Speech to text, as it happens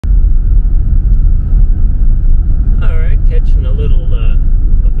catching a little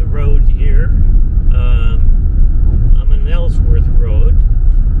of the road here. I'm on Ellsworth Road,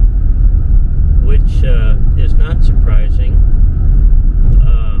 which is not surprising.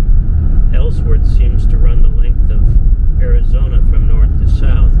 Ellsworth seems to run the length of Arizona from north to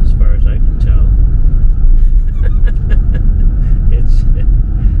south, as far as I can tell.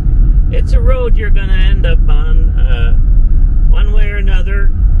 It's a road you're going to end up on one way or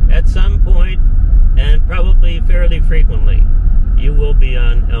another at some point, and probably fairly frequently. You will be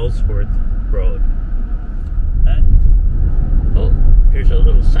on Ellsworth Road. Oh, here's a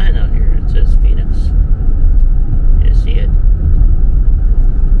little sign out here. It says Phoenix. You see it?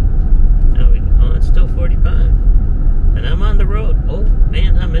 Oh, it's still 45. And I'm on the road. Oh,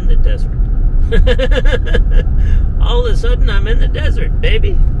 man, I'm in the desert. All of a sudden, I'm in the desert,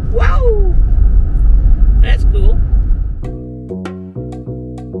 baby. Wow! That's cool.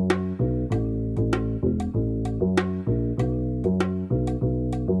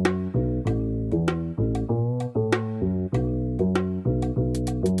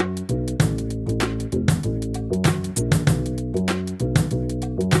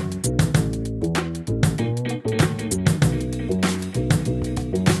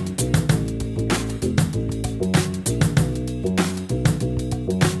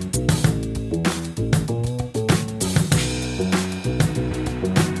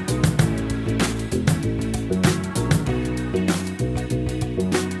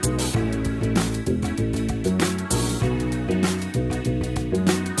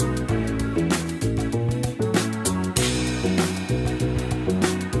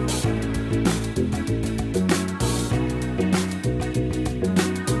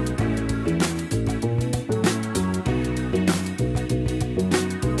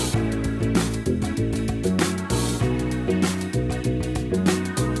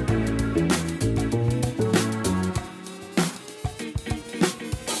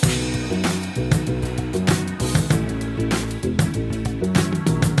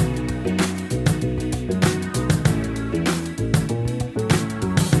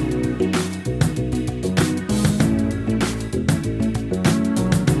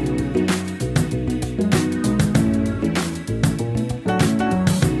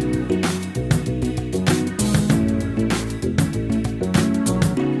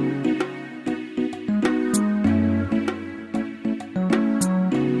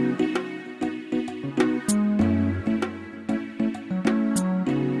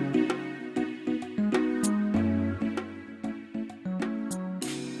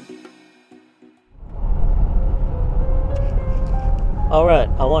 All right,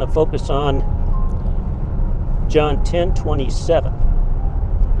 I want to focus on John 10:27.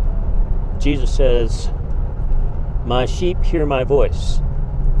 Jesus says, "My sheep hear my voice.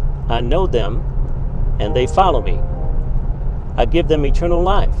 I know them, and they follow me. I give them eternal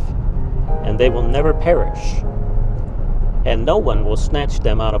life, and they will never perish, and no one will snatch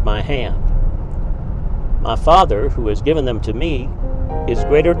them out of my hand. My Father, who has given them to me, is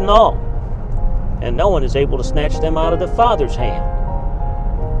greater than all, and no one is able to snatch them out of the Father's hand.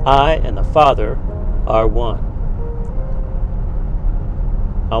 I and the Father are one."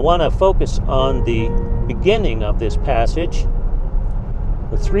 I want to focus on the beginning of this passage,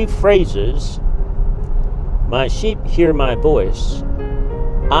 the three phrases: "My sheep hear my voice,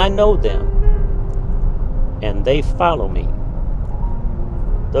 I know them, and they follow me."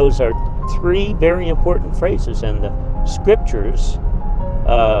 Those are three very important phrases, and the scriptures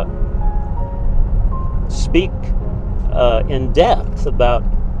speak in depth about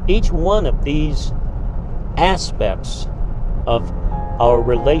each one of these aspects of our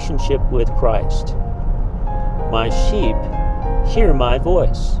relationship with Christ. My sheep hear my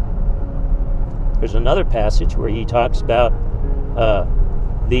voice. There's another passage where he talks about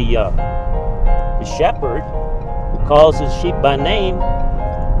the shepherd who calls his sheep by name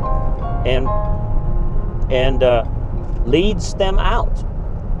and leads them out.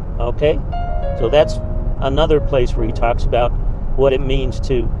 Okay? So that's another place where he talks about what it means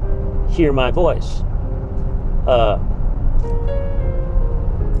to hear my voice.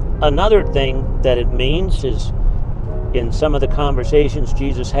 Another thing that it means is in some of the conversations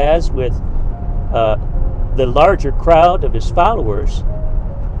Jesus has with the larger crowd of his followers,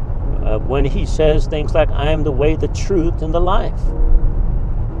 when he says things like, "I am the way, the truth, and the life."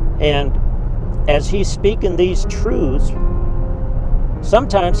 And as he's speaking these truths,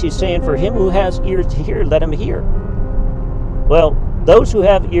 sometimes he's saying, "For him who has ears to hear, let him hear." Well, those who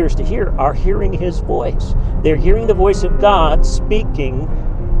have ears to hear are hearing his voice. They're hearing the voice of God speaking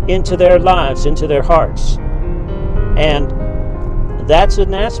into their lives, into their hearts. And that's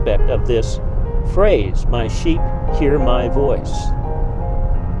an aspect of this phrase, "My sheep hear my voice.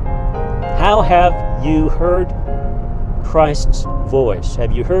 How have you heard Christ's voice?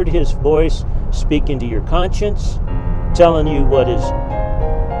 Have you heard his voice speaking to your conscience, telling you what is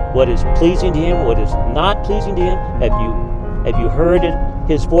pleasing to him, what is not pleasing to him? Have you heard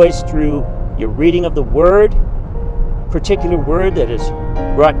his voice through your reading of the Word, particular word that has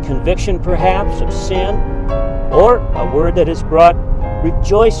brought conviction perhaps of sin, or a word that has brought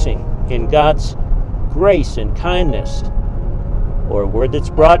rejoicing in God's grace and kindness, or a word that's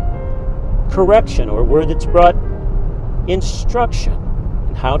brought correction, or a word that's brought instruction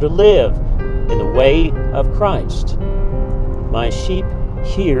in how to live in the way of Christ? My sheep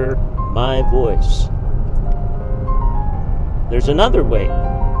hear my voice. There's another way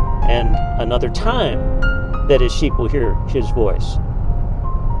and another time that his sheep will hear his voice.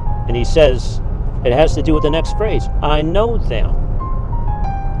 And he says, it has to do with the next phrase, I know them.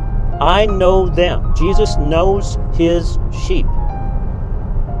 I know them. Jesus knows his sheep.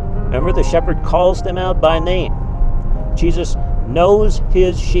 Remember, the shepherd calls them out by name. Jesus knows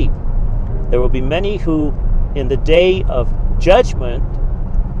his sheep. There will be many who, in the day of judgment,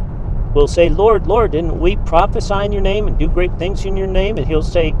 will say, Lord, Lord, didn't we prophesy in your name and do great things in your name? And he'll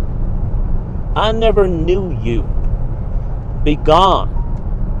say, I never knew you. Be gone.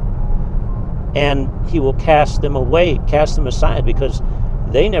 And he will cast them away, cast them aside, because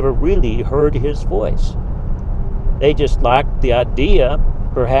they never really heard his voice. They just lacked the idea,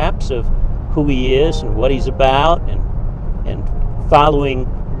 perhaps, of who he is and what he's about, and following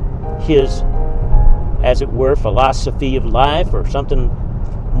his, as it were, philosophy of life or something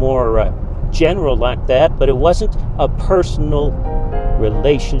more general like that. But it wasn't a personal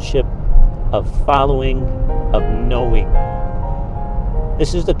relationship of following, of knowing.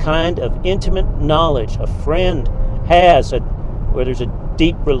 This is the kind of intimate knowledge a friend has, where there's a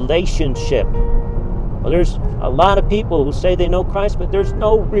deep relationship. Well, there's a lot of people who say they know Christ, but there's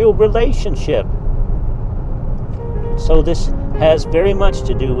no real relationship. So this has very much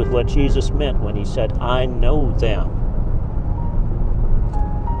to do with what Jesus meant when he said, I know them.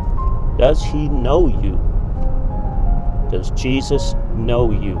 Does he know you? Does Jesus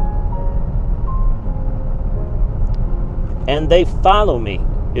know you? And they follow me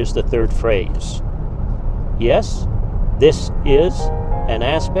is the third phrase. Yes, this is an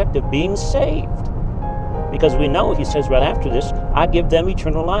aspect of being saved. Because we know, he says right after this, I give them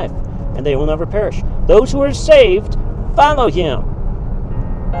eternal life, and they will never perish. Those who are saved follow him.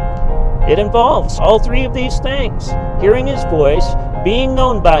 It involves all three of these things: hearing his voice, being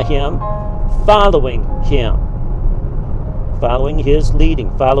known by him, following him. Following his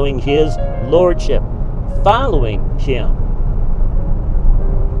leading, following his lordship, following him.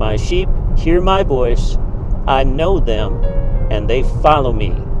 My sheep hear my voice, I know them, and they follow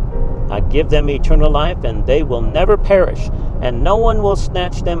me. I give them eternal life, and they will never perish, and no one will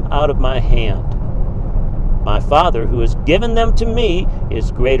snatch them out of my hand. My Father, who has given them to me,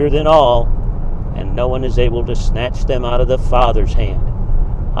 is greater than all, and no one is able to snatch them out of the Father's hand.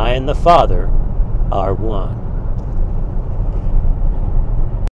 I and the Father are one.